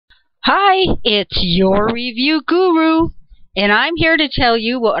Hi, it's your review guru, and I'm here to tell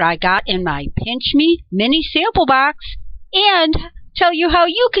you what I got in my Pinchme mini sample box and tell you how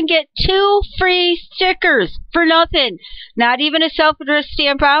you can get 2 free stickers for nothing. Not even a self-addressed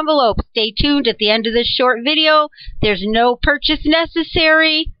stamp envelope. Stay tuned at the end of this short video. There's no purchase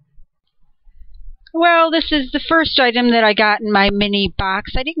necessary. Well, this is the first item that I got in my mini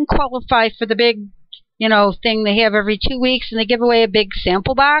box. I didn't qualify for the big thing they have every 2 weeks, and they give away a big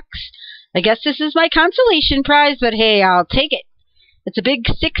sample box. I guess this is my consolation prize, but hey, I'll take it. It's a big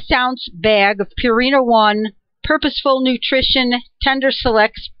 6-ounce bag of Purina One Purposeful Nutrition Tender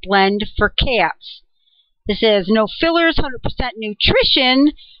Selects blend for cats. This has no fillers, 100%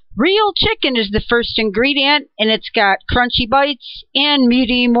 nutrition. Real chicken is the first ingredient, and it's got crunchy bites and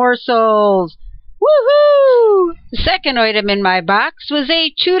meaty morsels. Woohoo! The second item in my box was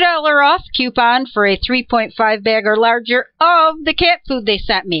a $2 off coupon for a 3.5 bag or larger of the cat food they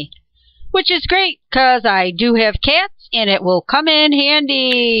sent me. Which is great, because I do have cats, and it will come in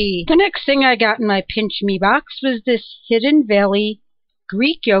handy. The next thing I got in my Pinchme box was this Hidden Valley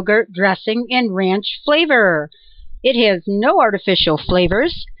Greek yogurt dressing and ranch flavor. It has no artificial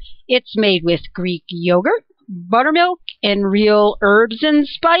flavors. It's made with Greek yogurt, buttermilk, and real herbs and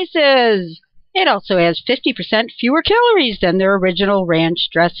spices. It also has 50% fewer calories than their original ranch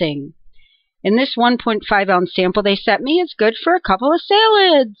dressing. And this 1.5-ounce sample they sent me is good for a couple of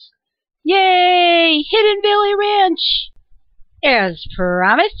salads. Yay! Hidden Valley Ranch! As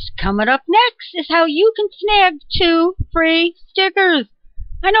promised, coming up next is how you can snag 2 free stickers.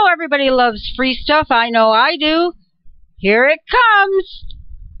 I know everybody loves free stuff. I know I do. Here it comes.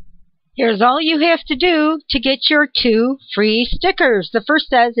 Here's all you have to do to get your 2 free stickers. The first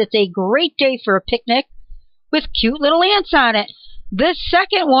says it's a great day for a picnic with cute little ants on it. This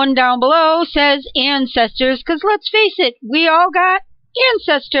second one down below says ancestors, because let's face it, we all got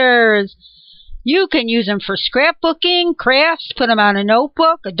ancestors. You can use them for scrapbooking, crafts, put them on a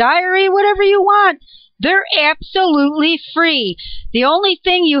notebook, a diary, whatever you want. They're absolutely free. The only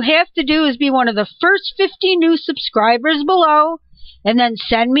thing you have to do is be one of the first 50 new subscribers below, and then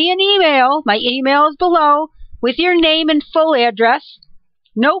send me an email. My email is below, with your name and full address.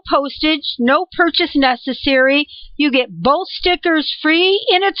 No postage, no purchase necessary. You get both stickers free,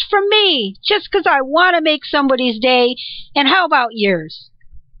 and it's from me, just because I want to make somebody's day. And how about yours?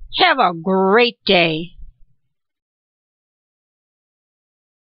 Have a great day.